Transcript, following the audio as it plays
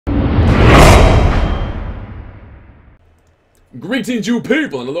Greetings, you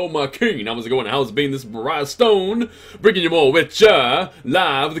people, and hello, my king. How's it going? How's it been? This is Briarstone, bringing you more Witcher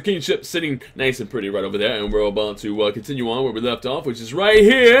live. The kingship sitting nice and pretty right over there, and we're about to continue on where we left off, which is right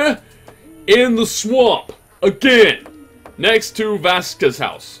here in the swamp again, next to Vaska's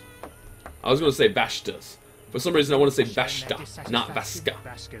house. I was going to say Vashta's. For some reason, I want to say Vashta, not Vaska.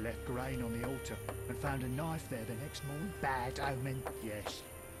 Vaska left grain on the altar and found a knife there the next morning. Bad omen, yes.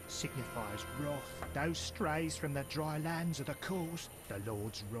 Signifies wrath. Those strays from the dry lands are the cause. The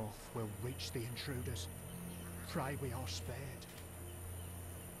Lord's wrath will reach the intruders. Pray we are spared.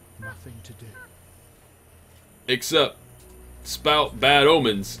 Nothing to do. Except spout bad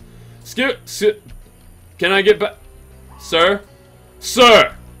omens. Can I get back? Sir?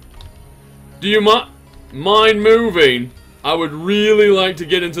 Sir! Do you mind moving? I would really like to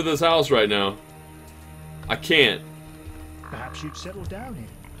get into this house right now. I can't. Perhaps you'd settle down here.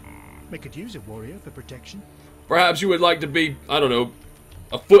 We could use a warrior for protection. Perhaps you would like to be, I don't know,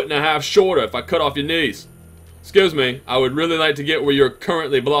 1.5 feet shorter if I cut off your knees. Excuse me, I would really like to get where you're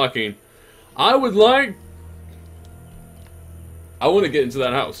currently blocking. I want to get into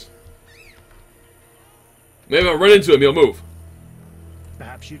that house. Maybe if I run into him, he'll move.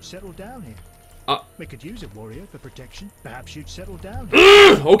 Perhaps you'd settle down here. We could use a warrior for protection. Perhaps you'd settle down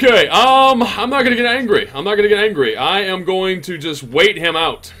here. Okay, I'm not gonna get angry. I'm not gonna get angry. I am going to just wait him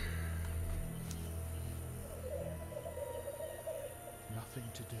out. Nothing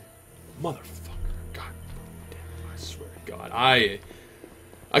to do. Motherfucker. God damn, I swear to God. I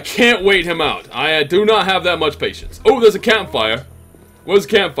can't wait him out. I do not have that much patience. Oh, there's a campfire. Where's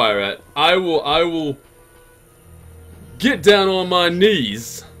the campfire at? I will get down on my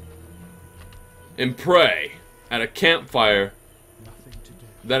knees and pray at a campfire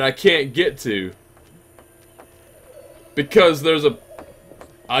that I can't get to because there's a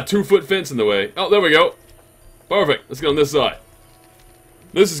 2-foot fence in the way. Oh, there we go. Perfect. Let's get on this side.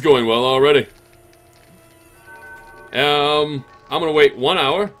 This is going well already. I'm gonna wait 1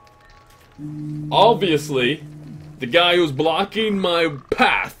 hour. Obviously, the guy who's blocking my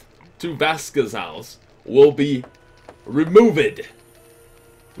path to Vaska's house will be removed.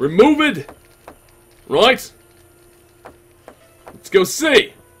 Removed? Right? Let's go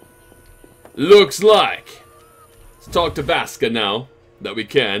see. Looks like. Let's talk to Vaska now, that we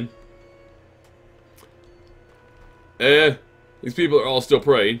can. These people are all still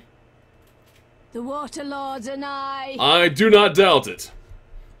praying. The Water Lords and I do not doubt it.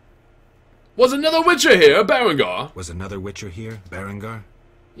 Was another Witcher here, Berengar? Was another Witcher here, Berengar?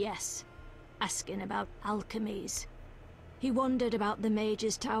 Yes, asking about alchemies. He wondered about the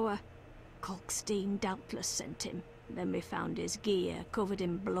Mage's Tower. Kalkstein doubtless sent him. Then we found his gear covered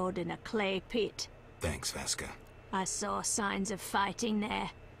in blood in a clay pit. Thanks, Vaska. I saw signs of fighting there.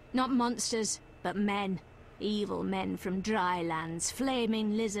 Not monsters, but men. Evil men from dry lands,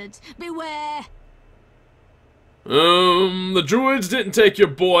 flaming lizards. Beware! The druids didn't take your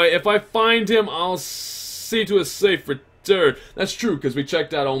boy. If I find him, I'll see to his safe return. That's true, because we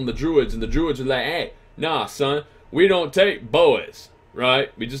checked out on the druids, and the druids were like, hey, nah, son, we don't take boys.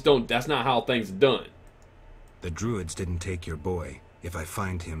 Right? We just don't. That's not how things are done. The druids didn't take your boy. If I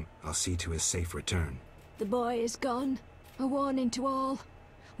find him, I'll see to his safe return. The boy is gone. A warning to all.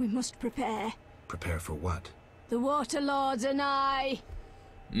 We must prepare. Prepare for what? The Water Lords are nigh.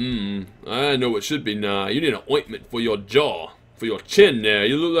 I know it should be nigh. You need an ointment for your jaw. For your chin there.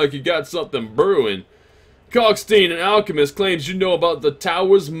 You look like you got something brewing. Kalkstein, an alchemist, claims you know about the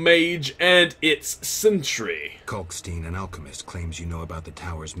tower's mage and its sentry. Kalkstein, an alchemist, claims you know about the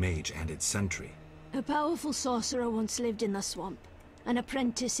tower's mage and its sentry. A powerful sorcerer once lived in the swamp. An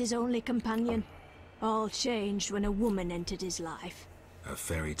apprentice his only companion. All changed when a woman entered his life. A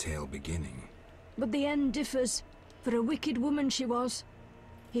fairy tale beginning. But the end differs. For a wicked woman she was.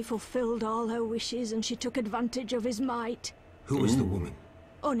 He fulfilled all her wishes and she took advantage of his might. Who was the woman?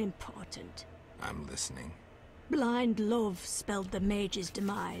 Unimportant. I'm listening. Blind love spelled the mage's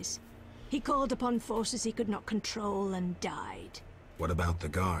demise. He called upon forces he could not control and died. What about the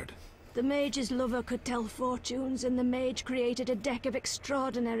guard? The mage's lover could tell fortunes, and the mage created a deck of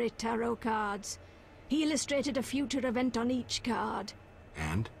extraordinary tarot cards. He illustrated a future event on each card.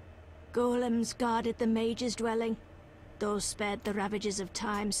 And? Golems guarded the mage's dwelling. Those spared the ravages of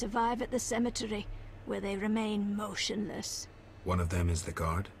time survive at the cemetery, where they remain motionless. One of them is the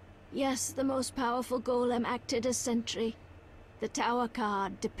guard? Yes, the most powerful golem acted as sentry. The tower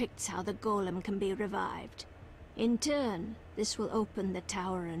card depicts how the golem can be revived. In turn, this will open the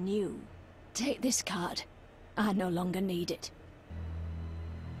tower anew. Take this card. I no longer need it.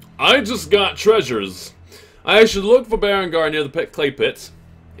 I just got treasures. I should look for Berengar near the clay pits.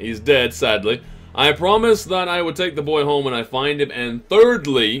 He's dead, sadly. I promised that I would take the boy home when I find him, and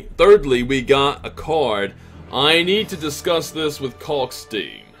thirdly, we got a card. I need to discuss this with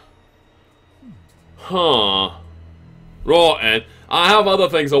Kalkstein. Huh. Right, and I have other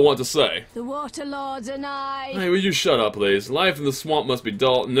things I want to say. The Water Lords and I... Hey, will you shut up, please? Life in the swamp must be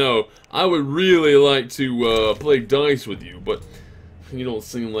dull. No, I would really like to play dice with you, but you don't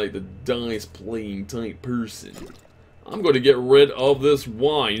seem like the dice-playing type person. I'm going to get rid of this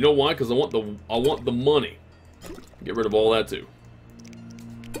wine. You know why? Because I want the money. Get rid of all that too.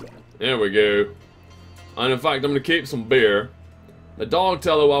 There we go. And in fact, I'm going to keep some beer. The dog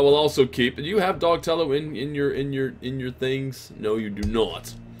tallow I will also keep. Do you have dog tallow in your things? No, you do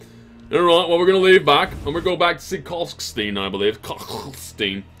not. Alright, well, we're going to leave back. And we're going to go back to see Kalkstein, I believe.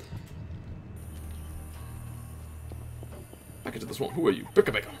 Kalkstein. Back into the swamp. Who are you?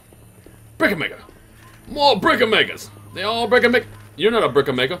 Brickamaker. Brickamaker. More Brickamakers. They all Brickamakers. You're not a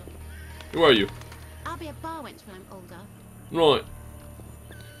Brickamakers. Who are you? I'll be a bar wench when I'm older. Right.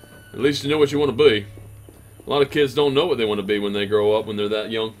 At least you know what you want to be. A lot of kids don't know what they want to be when they grow up, when they're that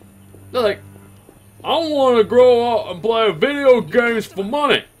young. They're like, I want to grow up and play video games for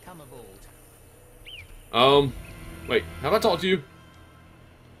money. Come aboard. Wait, have I talked to you?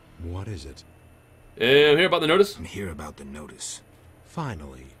 What is it? I'm here about the notice. I'm here about the notice.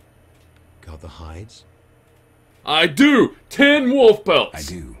 Finally. Got the hides? I do! 10 wolf pelts!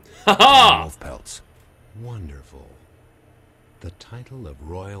 I do. Ha-ha! Wolf pelts. Wonderful. The title of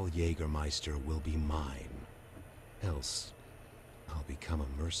Royal Jägermeister will be mine. Else, I'll become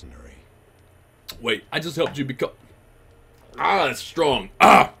a mercenary. Wait, I just helped you become... Ah, that's strong.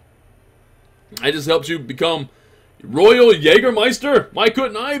 Ah! I just helped you become Royal Jägermeister? Why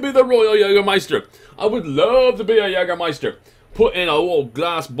couldn't I be the Royal Jägermeister? I would love to be a Jägermeister. Put in a little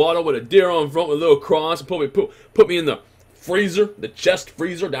glass bottle with a deer on front with a little cross, and put me in the freezer, the chest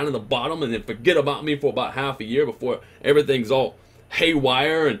freezer down in the bottom, and then forget about me for about half a year before everything's all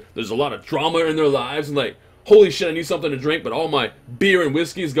haywire and there's a lot of drama in their lives, and like, holy shit, I need something to drink, but all my beer and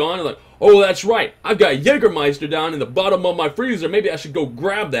whiskey is gone, and like, oh, that's right, I've got Jägermeister down in the bottom of my freezer, maybe I should go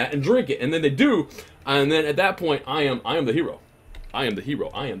grab that and drink it, and then they do, and then at that point, I am the hero. I am the hero.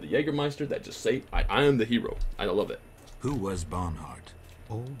 I am the Jägermeister that just saved, I am the hero. I love it. Who was Barnhart?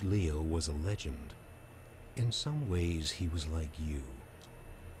 Old Leo was a legend. In some ways, he was like you.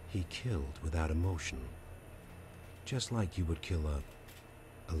 He killed without emotion. Just like you would kill a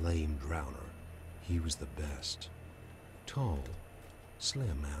lame drowner. He was the best. Tall,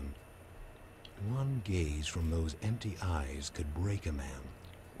 slim, and one gaze from those empty eyes could break a man.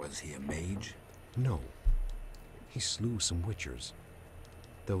 Was he a mage? No. He slew some witchers.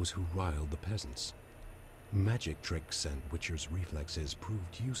 Those who riled the peasants. Magic tricks and witchers' reflexes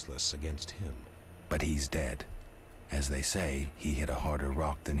proved useless against him. But he's dead. As they say, he hit a harder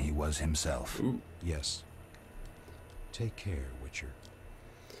rock than he was himself. Ooh. Yes. Take care, Witcher.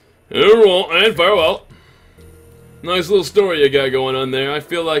 And farewell. Nice little story you got going on there. I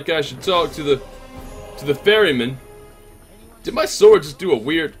feel like I should talk to the ferryman. Did my sword just do a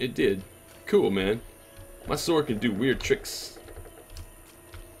weird... It did. Cool, man. My sword can do weird tricks.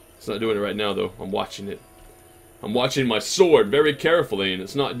 It's not doing it right now, though. I'm watching it. I'm watching my sword very carefully, and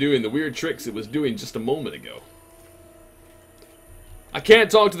it's not doing the weird tricks it was doing just a moment ago. I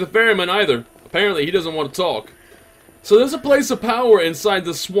can't talk to the ferryman either. Apparently, he doesn't want to talk. So there's a place of power inside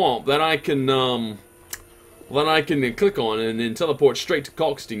the swamp that I can click on and then teleport straight to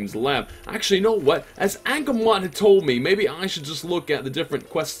Kalkstein's lab. Actually, you know what? As Angemont had told me, maybe I should just look at the different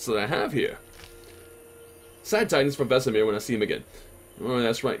quests that I have here. Sad tidings from Vesemir when I see him again. Oh,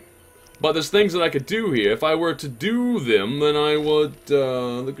 that's right. But there's things that I could do here. If I were to do them, then I would,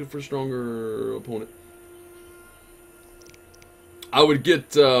 looking for a stronger opponent. I would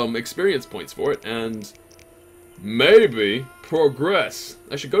get, experience points for it, and maybe progress.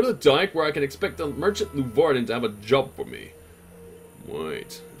 I should go to the dike where I can expect the merchant Luvarden to have a job for me.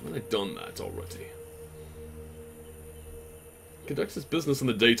 Wait, haven't I done that already? Conducts his business in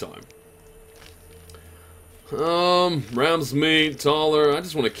the daytime. Ram's meat, taller. I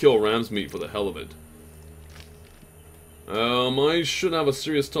just want to kill Ram's meat for the hell of it. I should have a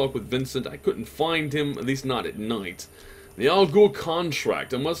serious talk with Vincent. I couldn't find him, at least not at night. The Algul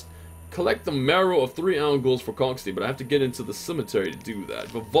contract. I must collect the marrow of 3 Alguls for Kalkstein, but I have to get into the cemetery to do that.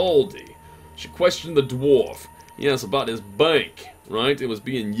 Vivaldi. Should question the dwarf. Yes, about his bank, right? It was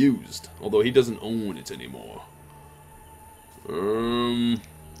being used, although he doesn't own it anymore.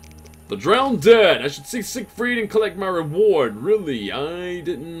 The Drowned Dead. I should see Siegfried and collect my reward. Really? I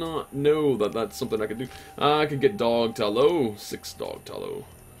did not know that that's something I could do. I could get dog tallow. 6 dog tallow.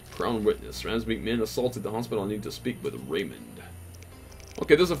 Crown witness. Ramsbeak men assaulted the hospital. I need to speak with Raymond.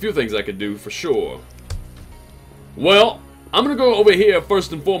 Okay, there's a few things I could do for sure. Well, I'm gonna go over here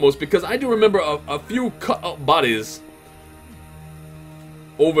first and foremost because I do remember a few cut up bodies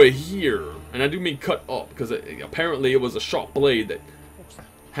over here. And I do mean cut up because apparently it was a sharp blade that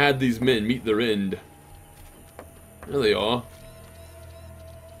had these men meet their end. There they are.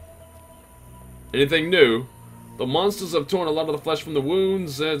 Anything new? The monsters have torn a lot of the flesh from the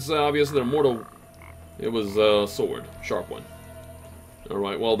wounds. It's obvious they're mortal. It was a sword. Sharp one.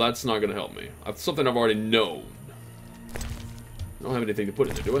 Alright, well that's not going to help me. Something I've already known. I don't have anything to put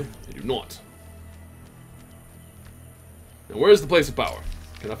in there, do I? I do not. Now where's the place of power?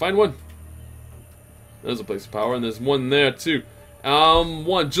 Can I find one? There's a place of power, and there's one there too.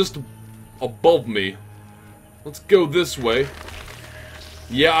 One just above me. Let's go this way.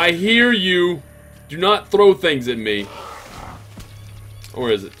 Yeah, I hear you. Do not throw things at me. Or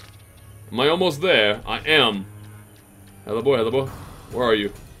is it? Am I almost there? I am. Hello boy, hello boy. Where are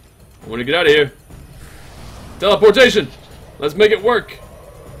you? I want to get out of here. Teleportation! Let's make it work.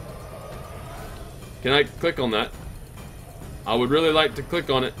 Can I click on that? I would really like to click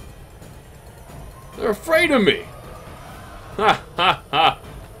on it. They're afraid of me. Ha ha ha.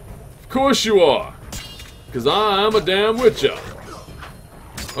 Of course you are. Because I'm a damn witcher.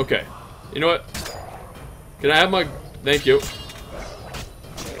 Okay. You know what? Can I have my... Thank you.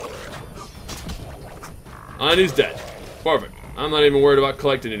 And he's dead. Perfect. I'm not even worried about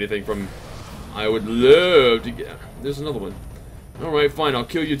collecting anything from him. I would love to get... There's another one. Alright, fine. I'll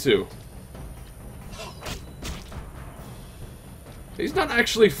kill you too. He's not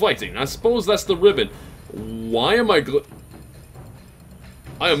actually fighting. I suppose that's the ribbon. Why am I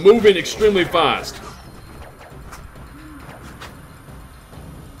am moving extremely fast.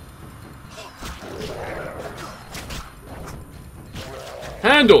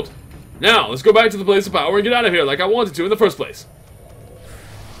 Handled! Now, let's go back to the place of power and get out of here like I wanted to in the first place.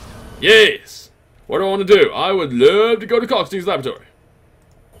 Yes! What do I want to do? I would love to go to Coxtein's laboratory.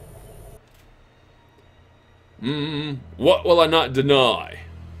 What will I not deny?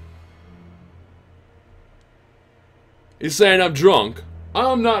 He's saying I'm drunk.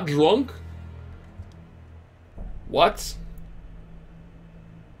 I'm not drunk. What?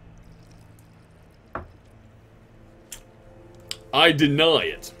 I deny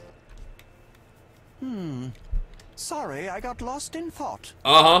it. Sorry, I got lost in thought.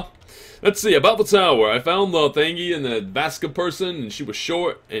 Uh-huh. Let's see, about the tower. I found the thingy and the Vaska person, and she was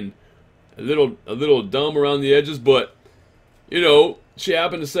short and a little dumb around the edges, but, you know, she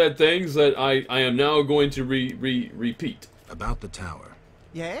happened to say things that I am now going to repeat. About the tower.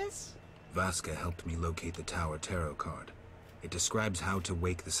 Yes? Vaska helped me locate the tower tarot card. It describes how to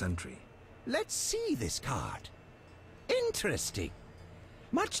wake the sentry. Let's see this card. Interesting.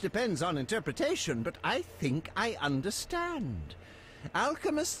 Much depends on interpretation, but I think I understand.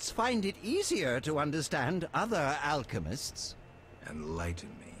 Alchemists find it easier to understand other alchemists. Enlighten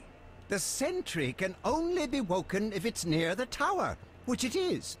me. The sentry can only be woken if it's near the tower, which it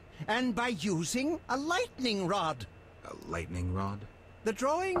is, and by using a lightning rod. A lightning rod? The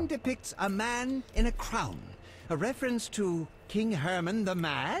drawing depicts a man in a crown, a reference to King Herman the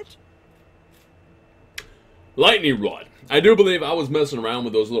Mad. Lightning rod. I do believe I was messing around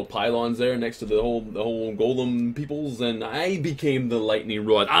with those little pylons there next to the whole golem peoples, and I became the lightning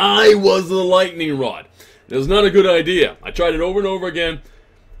rod. I was the lightning rod. It was not a good idea. I tried it over and over again.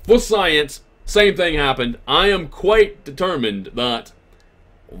 For science, same thing happened. I am quite determined that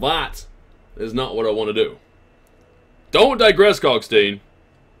that is not what I want to do. Don't digress, Coxtein.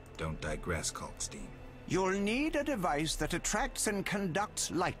 Don't digress, Coxtein. You'll need a device that attracts and conducts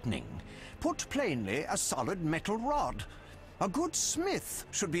lightning. Put plainly, a solid metal rod. A good smith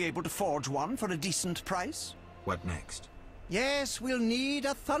should be able to forge one for a decent price. What next? Yes, we'll need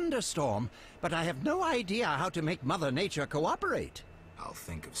a thunderstorm, but I have no idea how to make Mother Nature cooperate. I'll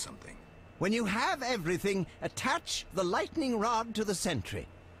think of something. When you have everything, attach the lightning rod to the sentry.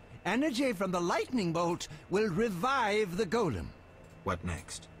 Energy from the lightning bolt will revive the golem. What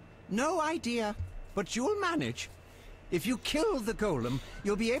next? No idea, but you'll manage. If you kill the golem,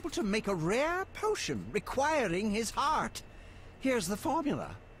 you'll be able to make a rare potion requiring his heart. Here's the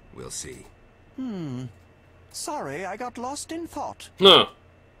formula. We'll see. Sorry, I got lost in thought. Huh.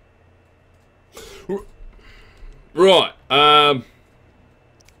 Right.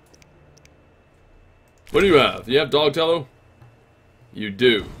 What do you have? Do you have dog tallow? You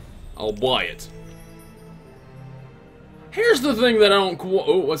do. I'll buy it. Here's the thing that I don't quite...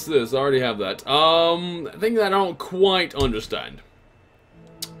 Oh, what's this? I already have that. Thing that I don't quite understand.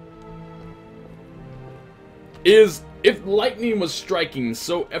 is if lightning was striking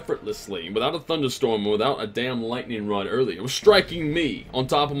so effortlessly, without a thunderstorm, without a damn lightning rod earlier, it was striking me on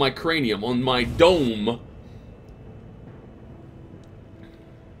top of my cranium, on my dome.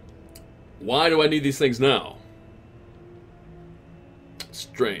 Why do I need these things now?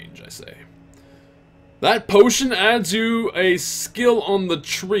 Strange, I say. That potion adds you a skill on the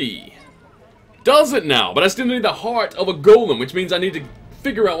tree. Does it now? But I still need the heart of a golem, which means I need to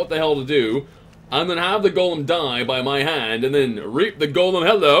figure out what the hell to do. And then have the golem die by my hand, and then reap the golem.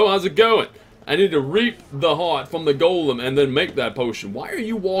 Hello, how's it going? I need to reap the heart from the golem and then make that potion. Why are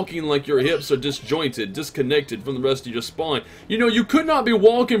you walking like your hips are disjointed, disconnected from the rest of your spine? You know, you could not be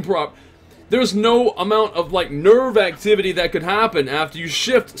walking proper. There's no amount of, like, nerve activity that could happen after you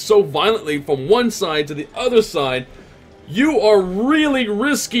shift so violently from one side to the other side. You are really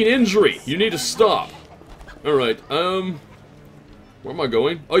risking injury. You need to stop. Alright, where am I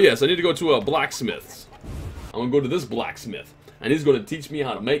going? Oh yes, I need to go to a blacksmith's. I'm gonna go to this blacksmith, and he's gonna teach me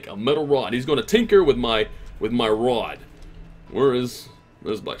how to make a metal rod. He's gonna tinker with my rod. Where's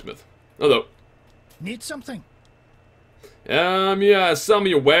blacksmith? Hello. Need something? Yeah, sell me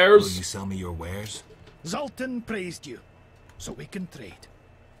your wares. Will you sell me your wares? Zoltan praised you, so we can trade.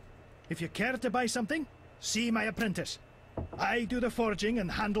 If you care to buy something, see my apprentice. I do the forging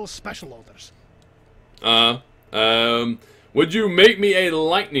and handle special orders. Would you make me a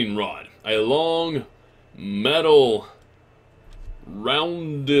lightning rod? A long, metal,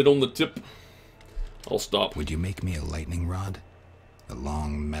 rounded on the tip. I'll stop. Would you make me a lightning rod? A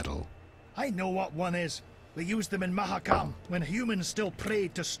long metal. I know what one is. We used them in Mahakam, when humans still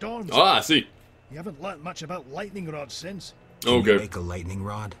prayed to storms. Ah, I see. You haven't learnt much about lightning rods since. Can Okay. you make a lightning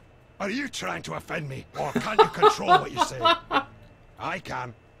rod? Are you trying to offend me, or can't you control what you say? I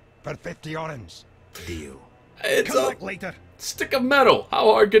can, for 50 orens. Deal. It's Come a back later. stick of metal.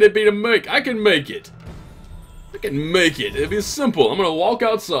 How hard can it be to make? I can make it. I can make it. It'd be simple. I'm gonna walk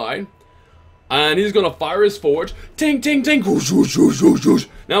outside, and he's gonna fire his forge. Ting, ting, ting. Whoosh, whoosh, whoosh, whoosh, whoosh.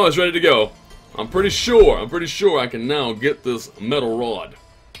 Now it's ready to go. I'm pretty sure I can now get this metal rod.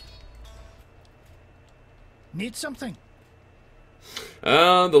 Need something?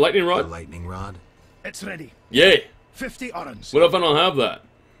 The lightning The rod? lightning rod? It's ready. Yay. 50 orens. What if I don't have that?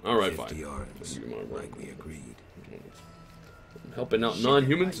 Alright, 50 fine. orens, like we agreed. Helping out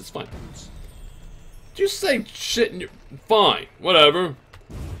non-humans? It's fine. Did you say shit in your... Fine. Whatever.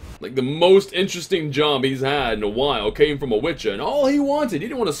 Like, the most interesting job he's had in a while came from a witcher, and all he wanted, he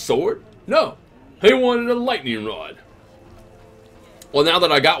didn't want a sword. No. He wanted a lightning rod. Well, now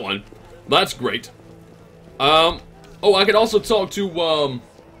that I got one, that's great. Oh, I could also talk to,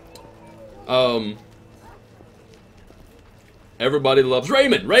 everybody loves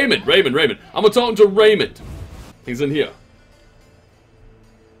Raymond. Raymond. I'm gonna talk to Raymond. He's in here.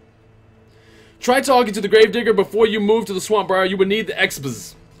 Try talking to the gravedigger before you move to the swamp, Briar. You would need the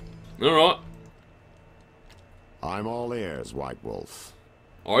expos. Alright. I'm all ears, White Wolf.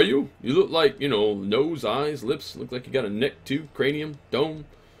 Are you? You look like, you know, nose, eyes, lips. Look like you got a neck too, cranium, dome.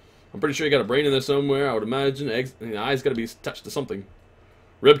 I'm pretty sure you got a brain in there somewhere, I would imagine. Eggs, the eyes gotta be attached to something.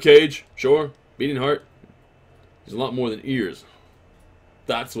 Rib cage, sure. Beating heart. There's a lot more than ears.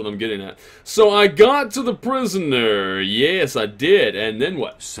 That's what I'm getting at. So I got to the prisoner. Yes, I did. And then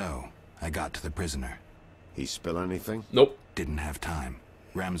what? So, I got to the prisoner. He spill anything? Nope. Didn't have time.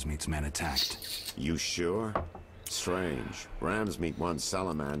 Ramsmeet's men attacked. You sure? Strange. Ramsmeet wants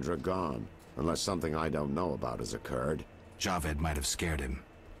Salamandra gone. Unless something I don't know about has occurred. Javed might have scared him,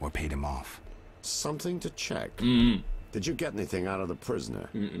 or paid him off. Something to check. Mm-hmm. Did you get anything out of the prisoner?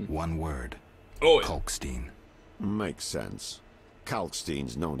 One word. Oh, yeah. Kalkstein. Makes sense.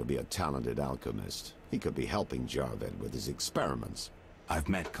 Kalkstein's known to be a talented alchemist. He could be helping Javed with his experiments. I've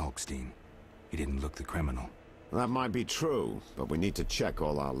met Kalkstein. He didn't look the criminal. That might be true, but we need to check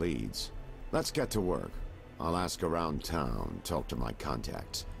all our leads. Let's get to work. I'll ask around town, talk to my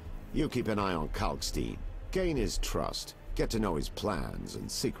contacts. You keep an eye on Kalkstein. Gain his trust. Get to know his plans and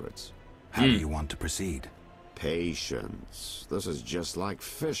secrets. How do you want to proceed? Patience. This is just like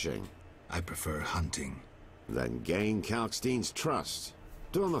fishing. I prefer hunting. Then gain Kalkstein's trust.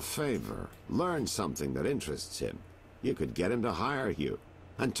 Do him a favor. Learn something that interests him. You could get him to hire you.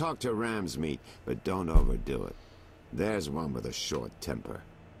 And talk to Ramsmeet, but don't overdo it. There's one with a short temper.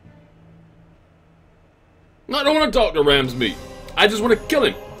 I don't want to talk to Ramsmeet. I just want to kill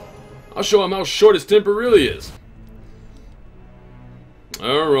him. I'll show him how short his temper really is.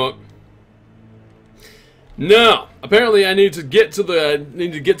 Alright. Now, apparently I need to get to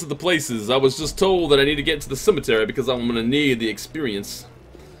the places. I was just told that I need to get to the cemetery because I'm gonna need the experience.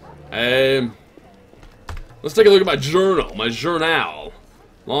 Let's take a look at my journal.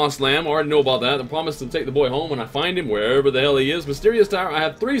 Lost lamb, already know about that. The promise to take the boy home when I find him, wherever the hell he is. Mysterious tower, I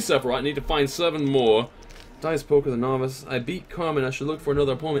have 3 Sephiroth, I need to find 7 more. Dice poker, the novice. I beat Carmen, I should look for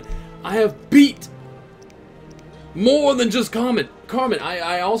another opponent. I have beat more than just Carmen.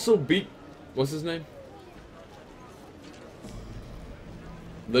 I also beat, what's his name?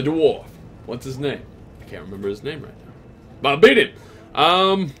 The dwarf. What's his name? I can't remember his name right now. But I beat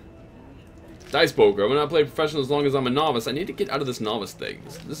him! Dice poker. When I play professional as long as I'm a novice, I need to get out of this novice thing.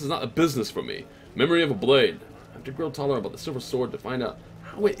 This is not a business for me. Memory of a blade. I have to grow taller about the silver sword to find out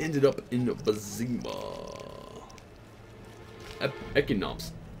how it ended up in the Bazima.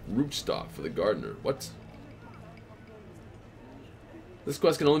 Echinops. Rootstock for the gardener. What? This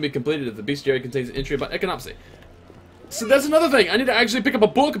quest can only be completed if the bestiary contains an entry about Echinopsy. So that's another thing. I need to actually pick up a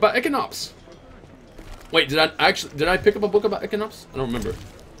book about Echinops. Wait, did I pick up a book about Echinops? I don't remember.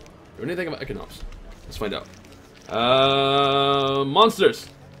 Do anything about Echinops? Let's find out. Monsters.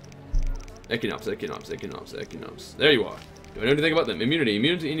 Echinops. There you are. Do I know anything about them?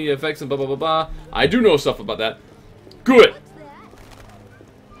 Immunity to any effects and blah blah blah blah. I do know stuff about that. Good.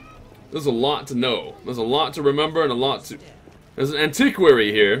 There's a lot to know. There's a lot to remember and a lot to... There's an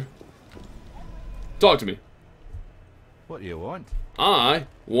antiquary here. Talk to me. What do you want? I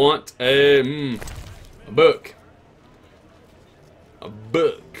want a book. A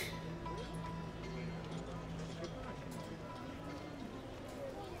book.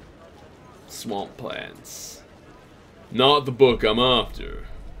 Swamp plants. Not the book I'm after.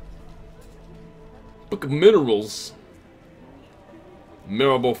 Book of minerals.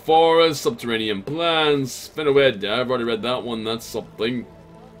 Mirable forest, subterranean plants, Finowed. I've already read that one, that's something.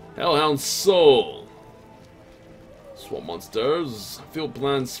 Hellhound soul. Swamp monsters, field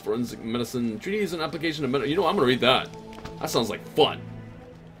plants, forensic medicine, treaties and application of medicine. You know, I'm gonna read that. That sounds like fun.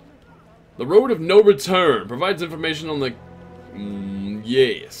 The road of no return provides information on the...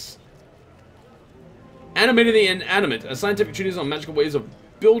 yes. Animating the inanimate, a scientific treatise on magical ways of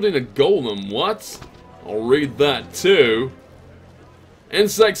building a golem. What? I'll read that too.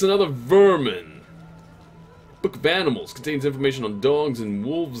 Insects and other vermin. Book of Animals contains information on dogs and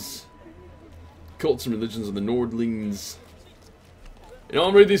wolves. Cults and religions of the Nordlings. You know,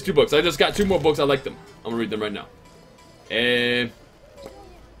 I'm gonna read these 2 books. I just got 2 more books. I like them. I'm gonna read them right now. And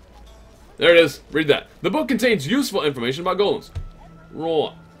there it is. Read that. The book contains useful information about golems.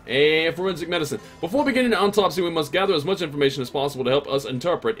 Raw. And forensic medicine. Before beginning an autopsy, we must gather as much information as possible to help us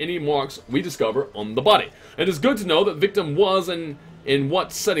interpret any marks we discover on the body. It is good to know that the victim was and in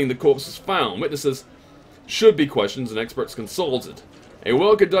what setting the corpse was found. Witnesses should be questioned and experts consulted. A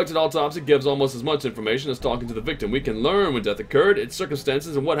well-conducted autopsy gives almost as much information as talking to the victim. We can learn when death occurred, its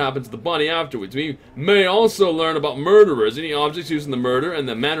circumstances, and what happened to the body afterwards. We may also learn about murderers, any objects used in the murder, and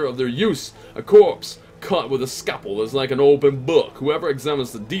the manner of their use. A corpse cut with a scalpel is like an open book. Whoever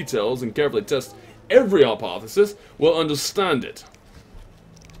examines the details and carefully tests every hypothesis will understand it.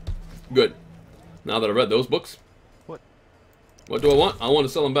 Good. Now that I've read those books, what do I want? I want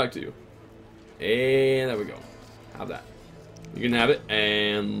to sell them back to you. And there we go. Have that. You can have it.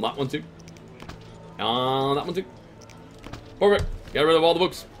 And that one too. And that one too. Perfect. Got rid of all the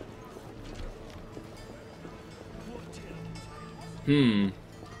books.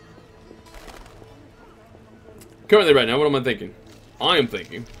 Currently right now, what am I thinking? I am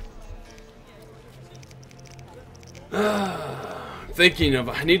thinking. Thinking of,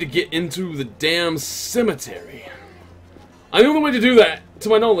 I need to get into the damn cemetery. And the only way to do that, to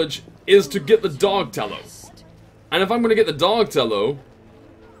my knowledge, is to get the dog tallow. And if I'm going to get the dog tallow,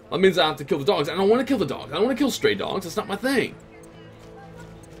 that means I have to kill the dogs. I don't want to kill the dogs. I don't want to kill stray dogs. That's not my thing.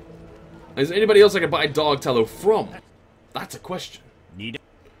 Is there anybody else I can buy dog tallow from? That's a question. Need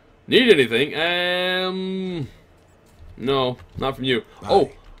anything? No, not from you. Bye.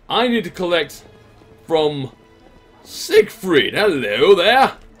 Oh, I need to collect from Siegfried. Hello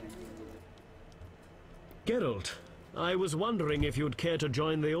there. Geralt, I was wondering if you'd care to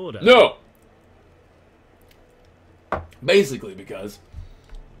join the Order. No. Basically because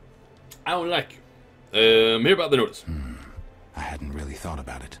I don't like you. Hear about the notice. I hadn't really thought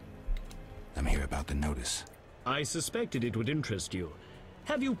about it. I'm here about the notice. I suspected it would interest you.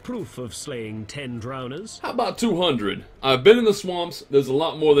 Have you proof of slaying 10 drowners? How about 200? I've been in the swamps. There's a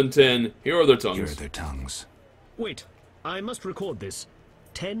lot more than 10. Here are their tongues. Here are their tongues. Wait, I must record this.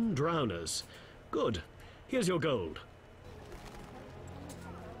 10 drowners. Good. Here's your gold.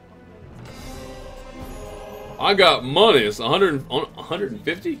 I got money. It's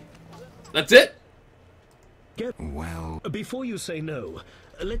 150? That's it? Well... Before you say no,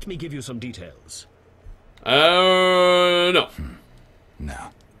 let me give you some details. No.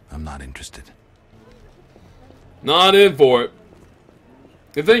 No, I'm not interested. Not in for it.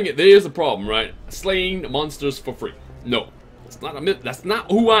 The thing, there's a problem, right? Slaying monsters for free. No. That's not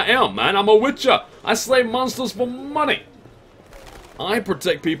who I am, man. I'm a witcher. I slay monsters for money. I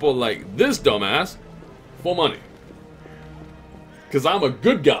protect people like this dumbass for money. Because I'm a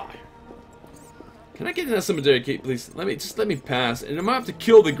good guy. Can I get in that cemetery, Kate, please? Let me pass. And I'm gonna have to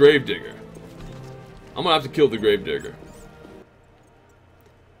kill the gravedigger. I'm gonna have to kill the gravedigger.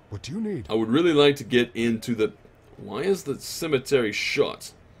 What do you need? I would really like to get into the... Why is the cemetery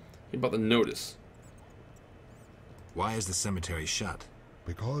shut? What about the notice? Why is the cemetery shut?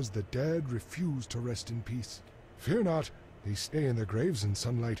 Because the dead refuse to rest in peace. Fear not, they stay in their graves in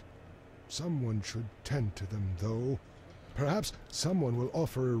sunlight. Someone should tend to them, though. Perhaps someone will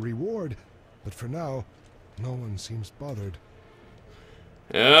offer a reward, but for now, no one seems bothered.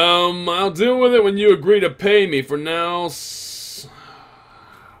 I'll deal with it when you agree to pay me. For now,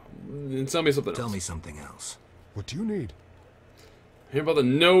 and tell me something else. Tell me something else. What do you need? Hear about the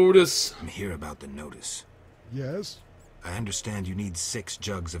notice? I'm here about the notice. Yes? I understand you need 6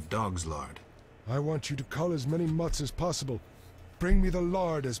 jugs of dog's lard. I want you to cull as many mutts as possible. Bring me the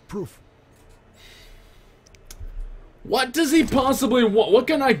lard as proof. What does he possibly want? What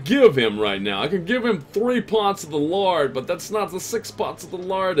can I give him right now? I can give him 3 pots of the lard, but that's not the 6 pots of the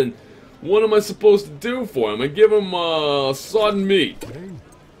lard. And what am I supposed to do for him? I give him sodden meat. Kidding?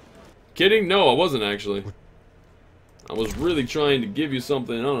 Kidding? No, I wasn't actually. I was really trying to give you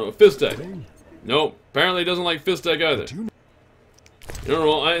something. I don't know, a fist egg. Nope. Apparently he doesn't like fist egg either. You know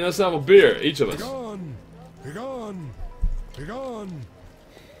what? Let's have a beer, each of us. Begone! Begone! Begone!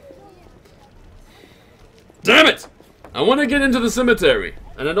 Damn it! I want to get into the cemetery,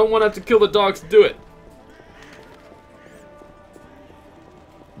 and I don't want to have to kill the dogs to do it.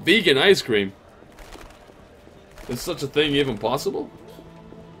 Vegan ice cream? Is such a thing even possible?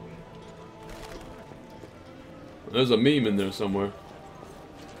 There's a meme in there somewhere.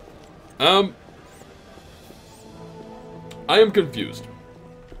 I am confused.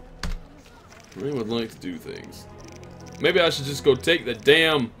 I really would like to do things. Maybe I should just go take the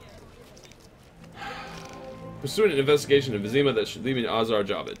damn... Pursuing an investigation of Vizima that should leave me to Azar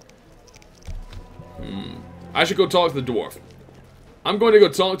Javed. I should go talk to the dwarf. I'm going to go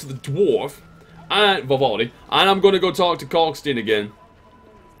talk to the dwarf and Vivaldi, and I'm going to go talk to Kalkstein again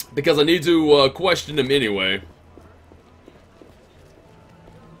because I need to question him anyway.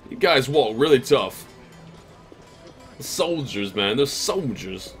 You guys walk really tough. The soldiers, man, they're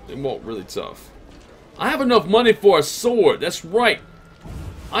soldiers. They walk really tough. I have enough money for a sword. That's right.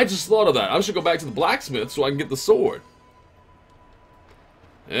 I just thought of that. I should go back to the blacksmith so I can get the sword.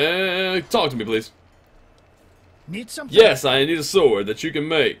 Talk to me, please. Need something? Yes, I need a sword that you can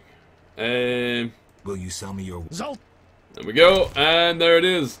make. Will you sell me your... Zolt. There we go, and there it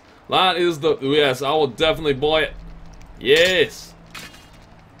is. That is the... Yes, I will definitely buy it. Yes.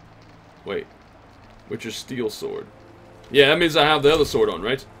 Wait. With your steel sword. Yeah, that means I have the other sword on,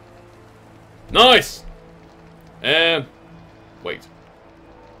 right? Nice! Wait.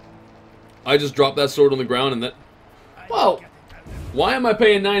 I just dropped that sword on the ground and that... Well, why am I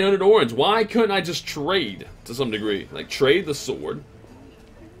paying 900 orange? Why couldn't I just trade to some degree? Like, trade the sword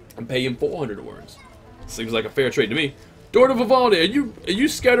and pay him 400 orange. Seems like a fair trade to me. Door to Vivaldi, are you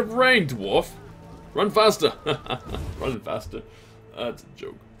scared of rain, dwarf? Run faster. Run faster. That's a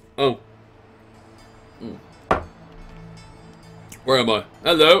joke. Oh. Where am I?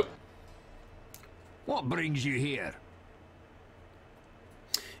 Hello. What brings you here?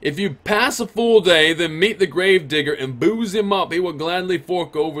 If you pass a full day, then meet the gravedigger and booze him up. He will gladly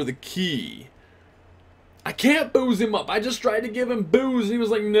fork over the key. I can't booze him up. I just tried to give him booze and he was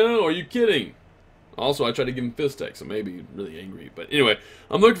like, no, are you kidding? Also, I tried to give him fist tech, so maybe he's really angry. But anyway,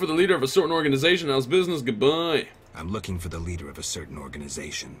 I'm looking for the leader of a certain organization. How's business? Goodbye. I'm looking for the leader of a certain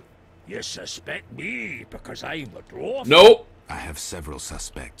organization. You suspect me because I'm a dwarf? Nope. I have several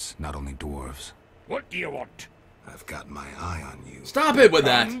suspects, not only dwarves. What do you want? I've got my eye on you. Stop it with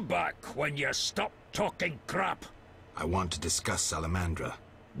that. Come back when you stop talking crap. I want to discuss Salamandra.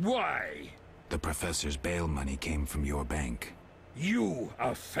 Why? The professor's bail money came from your bank. You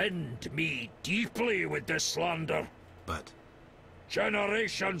offend me deeply with this slander. But...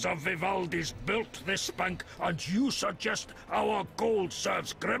 Generations of Vivaldis built this bank, and you suggest our gold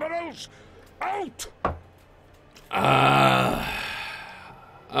serves criminals? Out! I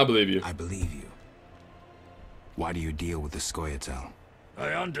believe you. I believe you. Why do you deal with the Scoia'tael?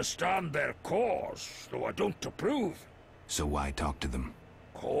 I understand their cause, though I don't approve. So why talk to them?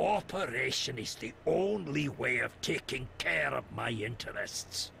 Cooperation is the only way of taking care of my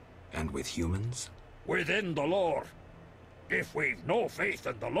interests. And with humans? Within the lore. If we've no faith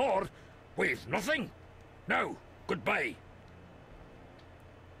in the lore, we've nothing. Now, goodbye.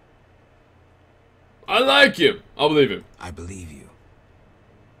 I like him. I'll believe him. I believe you.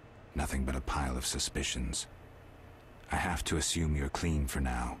 Nothing but a pile of suspicions. I have to assume you're clean for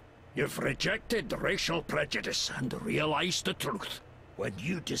now. You've rejected racial prejudice and realized the truth. When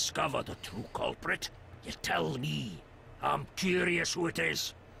you discover the true culprit, you tell me. I'm curious who it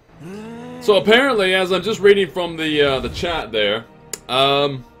is. So apparently, as I'm just reading from the chat there,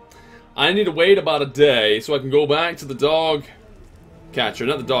 I need to wait about a day so I can go back to the dog catcher,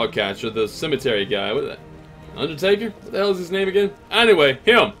 not the dog catcher, the cemetery guy. What is that? Undertaker? What the hell is his name again? Anyway,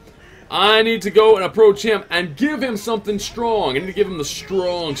 him. I need to go and approach him and give him something strong. I need to give him the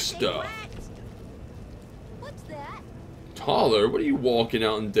strong stuff. What's that? Taller? What are you walking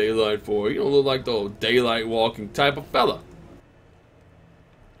out in daylight for? You don't look like the old daylight walking type of fella.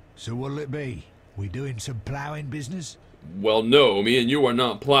 So what'll it be? We doing some ploughing business? Well, no, me and you are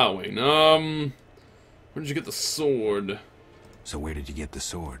not plowing. Where did you get the sword? So where did you get the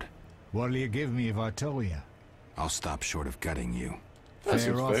sword? What'll you give me if I tell you? I'll stop short of gutting you.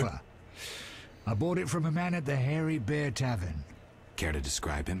 Fair offer. I bought it from a man at the Hairy Bear Tavern. Care to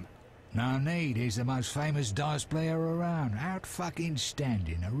describe him? No need, he's the most famous dice player around. Out fucking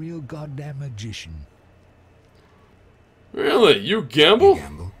standing, a real goddamn magician. Really? You gamble? You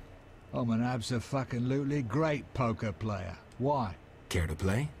gamble? I'm an abso-fucking-lutely great poker player. Why? Care to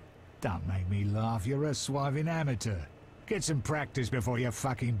play? Don't make me laugh, you're a swiving amateur. Get some practice before you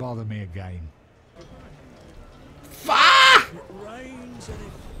fucking bother me again. Fuck!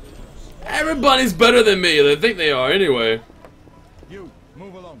 Everybody's better than me. They think they are, anyway. You,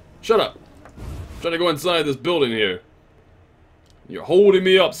 move along. Shut up. I'm trying to go inside this building here. You're holding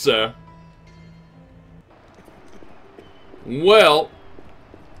me up, sir. Well.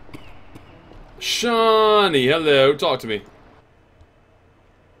 Shawnee, hello. Talk to me.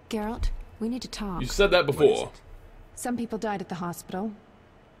 Geralt, we need to talk. You said that before. Some people died at the hospital.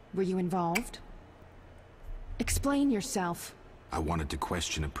 Were you involved? Explain yourself. I wanted to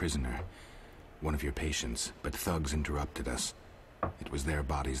question a prisoner, one of your patients, but thugs interrupted us. It was their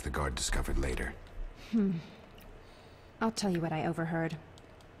bodies the guard discovered later. I'll tell you what I overheard.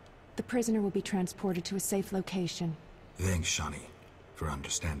 The prisoner will be transported to a safe location. Thanks, Shawnee, for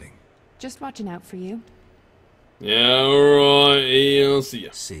understanding. Just watching out for you. Yeah, alright. Yeah, I'll see ya.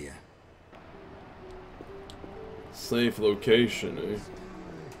 See ya. Safe location, eh?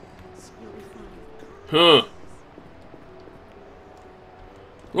 Huh.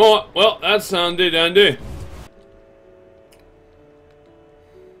 Right, well, that's handy dandy.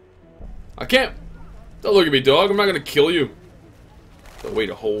 I can't. Don't look at me, dog. I'm not gonna kill you. I have to wait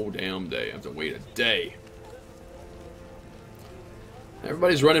a whole damn day. I have to wait a day.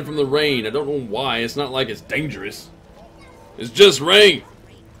 Everybody's running from the rain. I don't know why. It's not like it's dangerous. It's just rain.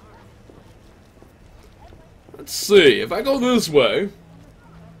 Let's see. If I go this way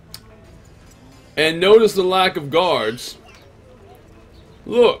and notice the lack of guards.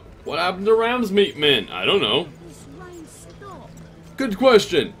 Look, what happened to Ram's meat men? I don't know. Good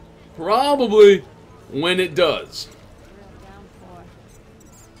question. Probably when it does.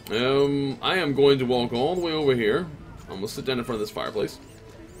 I am going to walk all the way over here. I'm going to sit down in front of this fireplace.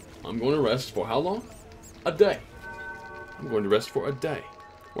 I'm going to rest for how long? A day. I'm going to rest for a day.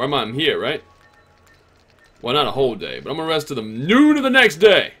 Where am I? I'm here, right? Well, not a whole day, but I'm going to rest to the noon of the next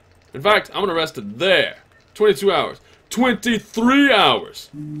day. In fact, I'm going to rest to there. 22 hours. 23 hours.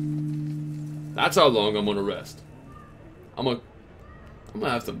 That's how long I'm going to rest. I'm going to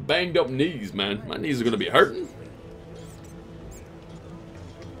have some banged up knees, man. My knees are going to be hurting.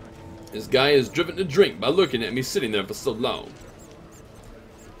 This guy is driven to drink by looking at me sitting there for so long.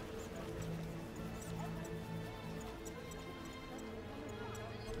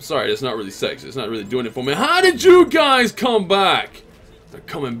 Sorry, that's not really sexy. It's not really doing it for me. How did you guys come back? They're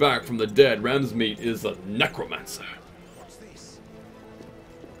coming back from the dead. Ramsmeat is a necromancer.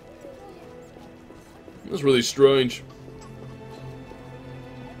 That's really strange.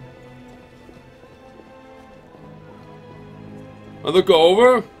 I look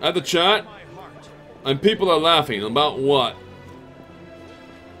over at the chat, and people are laughing. About what?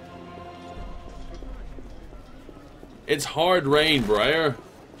 It's hard rain, Briar.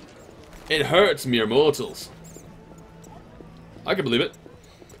 It hurts, mere mortals. I can believe it.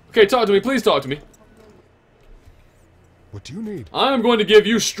 Okay, talk to me. Please talk to me. What do you need? I'm going to give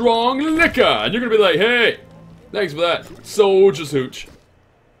you strong liquor, and you're going to be like, hey, thanks for that. Soldier hooch.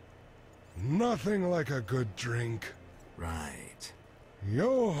 Nothing like a good drink. Right.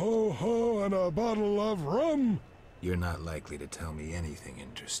 Yo-ho-ho and a bottle of rum. You're not likely to tell me anything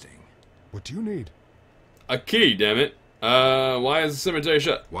interesting. What do you need? A key, damn it. Why is the cemetery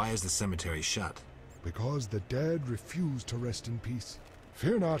shut? Why is the cemetery shut? Because the dead refuse to rest in peace.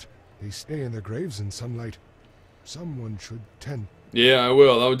 Fear not, They stay in their graves in sunlight. Someone should tend. Yeah, I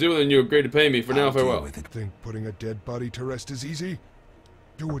will. I will do it, and you agreed to pay me. For now, farewell. Think putting a dead body to rest is easy?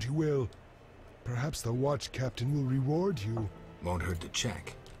 Do what you will. Perhaps the watch captain will reward you. Won't hurt to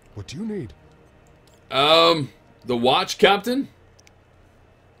check. What do you need? The watch captain?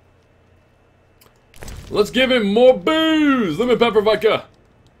 Let's give him more booze! Lemon pepper vodka!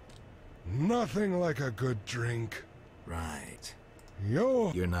 Nothing like a good drink. Right.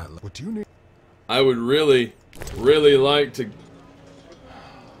 Yo! You're not... What do you need? I would really, really like to...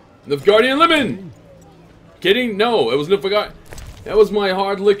 Nilfgaardian lemon! Kidding? No, it was Nilfgaard... That was my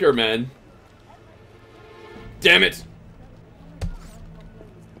hard liquor, man. Damn it!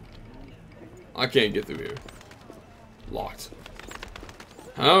 I can't get through here. Locked.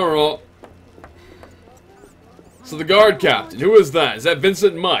 Alright. So the guard captain, who is that? Is that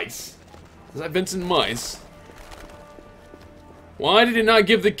Vincent Mice? Is that Vincent Mice? Why did he not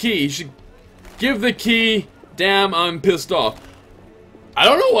give the key? He should give the key. Damn, I'm pissed off. I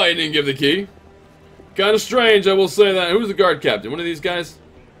don't know why he didn't give the key. Kind of strange, I will say that. Who's the guard captain? One of these guys?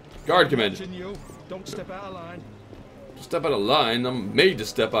 Guard commander. Don't step out of line. Step out of line? I'm made to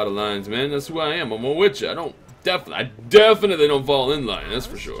step out of lines, man. That's who I am. I'm a witcher. I definitely don't fall in line. That's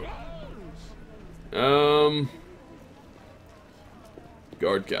for sure.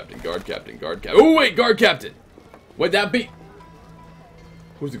 Guard captain, guard captain, guard captain. Oh wait, guard captain. Would that be?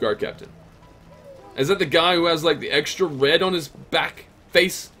 Who's the guard captain? Is that the guy who has like the extra red on his back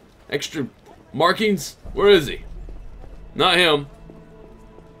face? Extra markings? Where is he? Not him.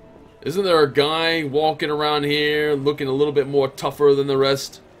 Isn't there a guy walking around here looking a little bit more tougher than the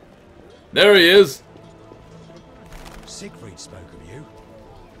rest? There he is. Siegfried spoke of you.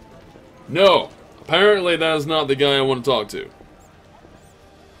 No. Apparently that is not the guy I want to talk to.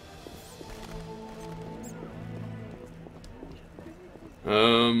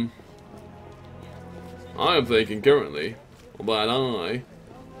 I am thinking currently that I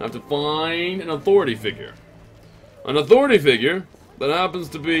have to find an authority figure. An authority figure that happens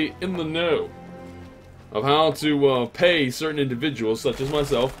to be in the know of how to pay certain individuals, such as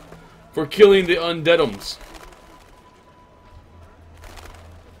myself, for killing the undeadums.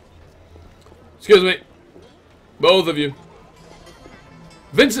 Excuse me. Both of you.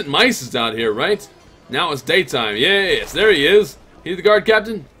 Vincent Mice is out here, right? Now it's daytime. Yes, there he is. He's the guard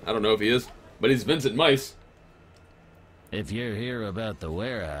captain? I don't know if he is, but he's Vincent Mice. If you're here about the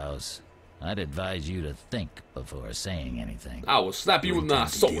warehouse, I'd advise you to think before saying anything. I will slap you with my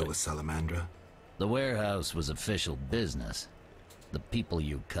sword. Deal with Salamandra? The warehouse was official business. The people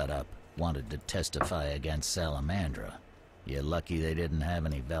you cut up wanted to testify against Salamandra. You're lucky they didn't have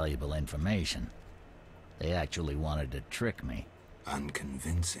any valuable information. They actually wanted to trick me.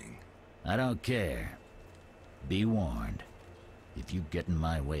 Unconvincing. I don't care. Be warned. If you get in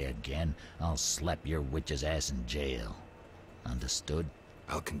my way again, I'll slap your witch's ass in jail. Understood?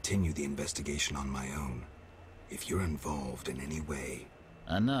 I'll continue the investigation on my own. If you're involved in any way...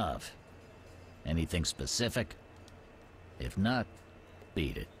 Enough. Anything specific? If not,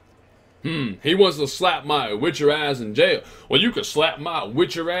 beat it. He wants to slap my witcher ass in jail. Well, you can slap my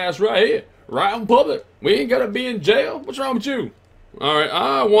witcher ass right here. Right in public. We ain't gotta be in jail. What's wrong with you? Alright,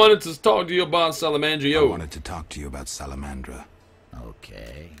 I wanted to talk to you about Salamandra. I wanted to talk to you about Salamandra.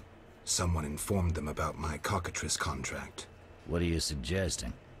 Okay. Someone informed them about my cockatrice contract. What are you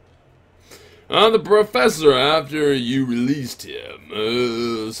suggesting? The professor, after you released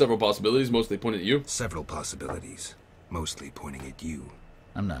him. Several possibilities, mostly pointing at you. Several possibilities, mostly pointing at you.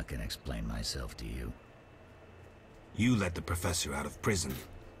 I'm not gonna explain myself to you. You let the professor out of prison.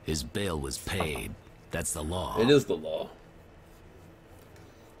 His bail was paid. That's the law. It is the law.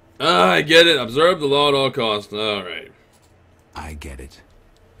 I get it. Observe the law at all costs. Alright. I get it.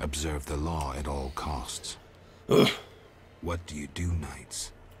 Observe the law at all costs. Ugh. What do you do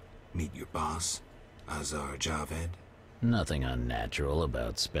nights? Meet your boss, Azar Javed? Nothing unnatural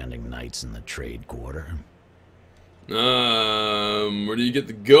about spending nights in the trade quarter. Where do you get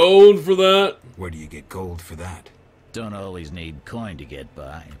the gold for that? Where do you get gold for that? Don't always need coin to get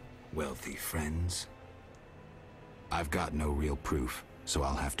by. Wealthy friends? I've got no real proof, so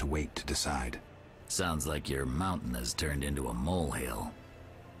I'll have to wait to decide. Sounds like your mountain has turned into a molehill.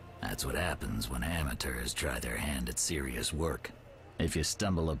 That's what happens when amateurs try their hand at serious work. If you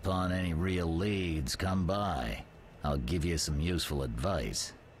stumble upon any real leads, come by. I'll give you some useful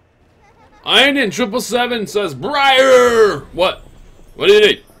advice. Iron in 777 says Briar! What? What do you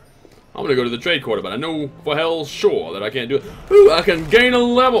need? I'm gonna go to the trade quarter, but I know for hell sure that I can't do it. Ooh, I can gain a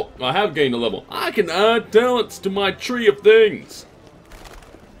level. I have gained a level. I can add talents to my tree of things.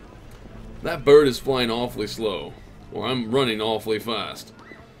 That bird is flying awfully slow. Or I'm running awfully fast.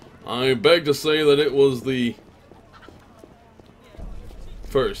 I beg to say that it was the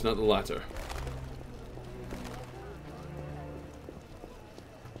first, not the latter.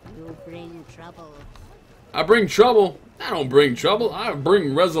 You bring trouble. I bring trouble? I don't bring trouble. I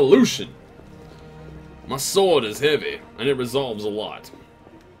bring resolution. My sword is heavy, and it resolves a lot.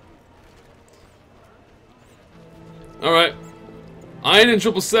 Alright. Iron and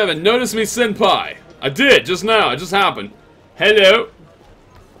 777. Notice me, senpai. I did, just now. It just happened. Hello.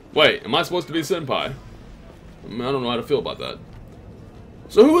 Wait, am I supposed to be senpai? I don't know how to feel about that.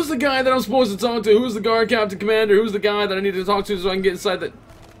 So who's the guy that I'm supposed to talk to? Who's the guard captain commander? Who's the guy that I need to talk to so I can get inside that...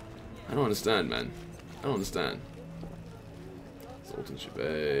 I don't understand, man. I don't understand. Sultan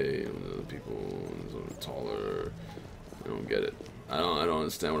Shabay, other people, taller. I don't get it. I don't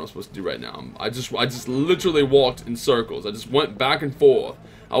understand what I'm supposed to do right now. I just literally walked in circles. I just went back and forth.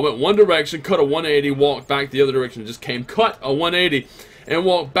 I went one direction, cut a 180, walked back the other direction, just came, cut a 180, and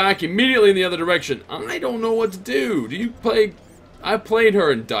walked back immediately in the other direction. I don't know what to do. Do you play? I played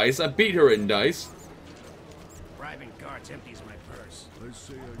her in dice. I beat her in dice. Bribing guards empties my purse.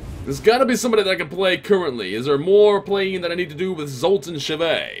 There's got to be somebody that I can play currently. Is there more playing that I need to do with Zoltan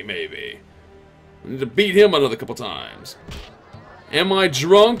Chevet, maybe? I need to beat him another couple times. Am I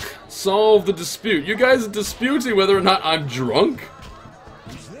drunk? Solve the dispute. You guys are disputing whether or not I'm drunk?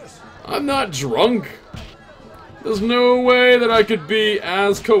 I'm not drunk. There's no way that I could be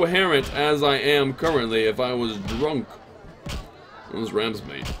as coherent as I am currently if I was drunk. Those Rams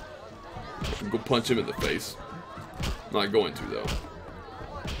mate. I can go punch him in the face. Not going to, though.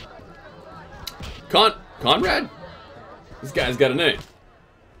 Conrad? This guy's got a name.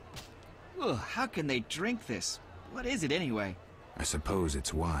 Ugh, how can they drink this? What is it anyway? I suppose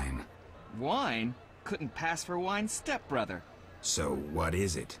it's wine. Wine? Couldn't pass for wine, stepbrother. So, what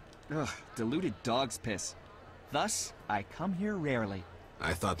is it? Ugh, diluted dog's piss. Thus, I come here rarely.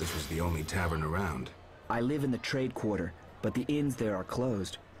 I thought this was the only tavern around. I live in the trade quarter, but the inns there are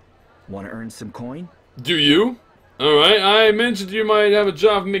closed. Want to earn some coin? Do you? Alright, I mentioned you might have a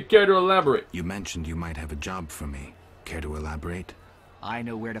job for me. Care to elaborate? You mentioned you might have a job for me. Care to elaborate? I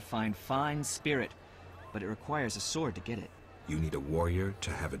know where to find fine spirit, but it requires a sword to get it. You need a warrior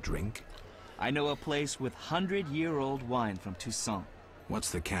to have a drink? I know a place with 100-year-old wine from Toussaint. What's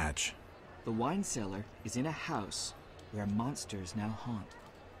the catch? The wine cellar is in a house where monsters now haunt.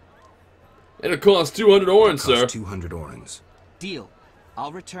 It'll cost 200 orange, sir. 200 orange. Deal.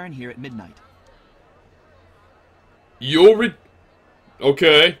 I'll return here at midnight. You'll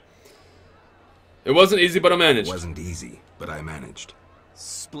Okay. It wasn't easy, but I managed. It wasn't easy, but I managed.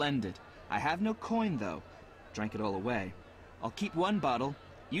 Splendid. I have no coin, though. Drank it all away. I'll keep one bottle.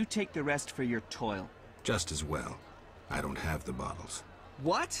 You take the rest for your toil. Just as well. I don't have the bottles.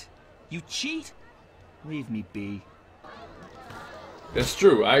 What? You cheat? Leave me be. That's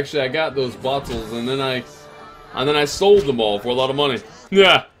true. Actually, I got those bottles, and then I sold them all for a lot of money.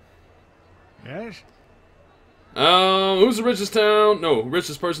 Yeah. Yes? Who's the richest town? No,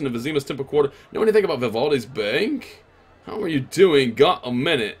 richest person in Vizima's Temple Quarter. Know anything about Vivaldi's bank? How are you doing? Got a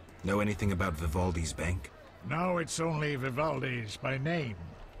minute. Know anything about Vivaldi's bank? No, it's only Vivaldi's by name.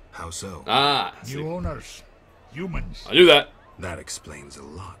 How so? Ah, New owners. Humans. I knew that. That explains a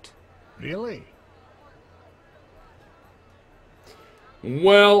lot. Really?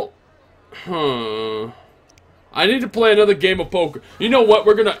 Well, I need to play another game of poker. You know what?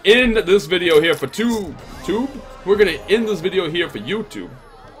 We're gonna end this video here for YouTube. We're gonna end this video here for YouTube.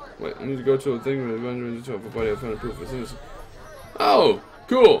 Wait, I need to go to a thing where I found proof of his innocence. Oh,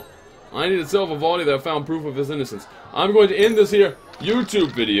 cool. I need to tell Vivaldi that I found proof of his innocence. I'm going to end this here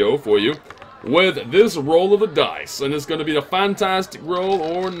YouTube video for you with this roll of the dice. And it's going to be a fantastic roll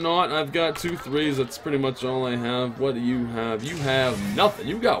or not. I've got 2 3s. That's pretty much all I have. What do you have? You have nothing.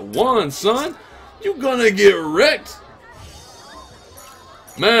 You got 1, son. You gonna get wrecked.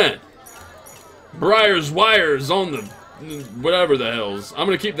 Man. Briar's wires on the whatever the hell's. I'm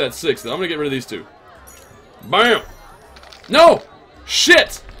gonna keep that 6 though. I'm gonna get rid of these 2. Bam. No.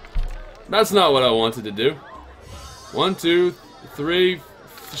 Shit. That's not what I wanted to do. 1 2 3.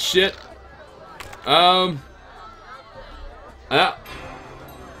 Shit.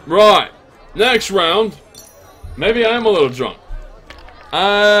 Right. Next round. Maybe I am a little drunk.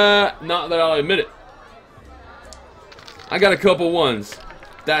 Not that I'll admit it. I got a couple 1s.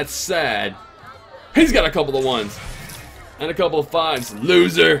 That's sad. He's got a couple of 1s. And a couple of 5s.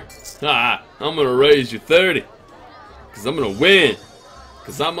 Loser. Ha! I'm gonna raise you 30. Cause I'm gonna win.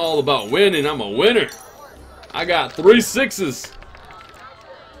 Cause I'm all about winning. I'm a winner. I got 3 6s.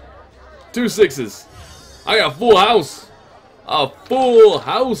 2 6s. I got a full house. A full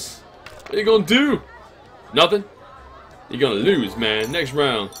house. What you gonna do? Nothing? You're gonna lose, man. Next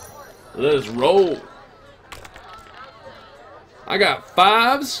round. Let's roll. I got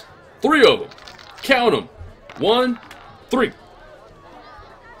 5s. 3 of them. Count them. 1, 3.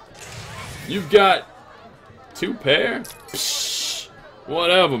 You've got 2 pair? Psh,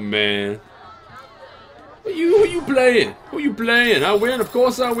 whatever, man. Who you playing? Who you playing? I win? Of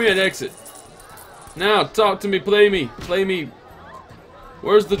course I win. Exit. Now, talk to me. Play me. Play me.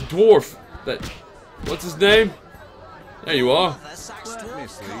 Where's the dwarf? What's his name? There you are. Let me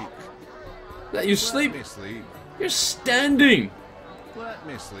sleep. Let you sleep? Let me sleep. You're standing. Let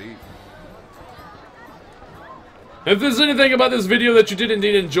me sleep. If there's anything about this video that you did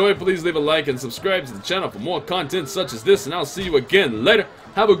indeed enjoy, please leave a like and subscribe to the channel for more content such as this, and I'll see you again later.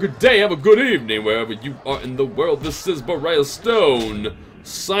 Have a good day, have a good evening, wherever you are in the world. This is Briarstone,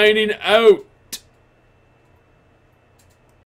 signing out.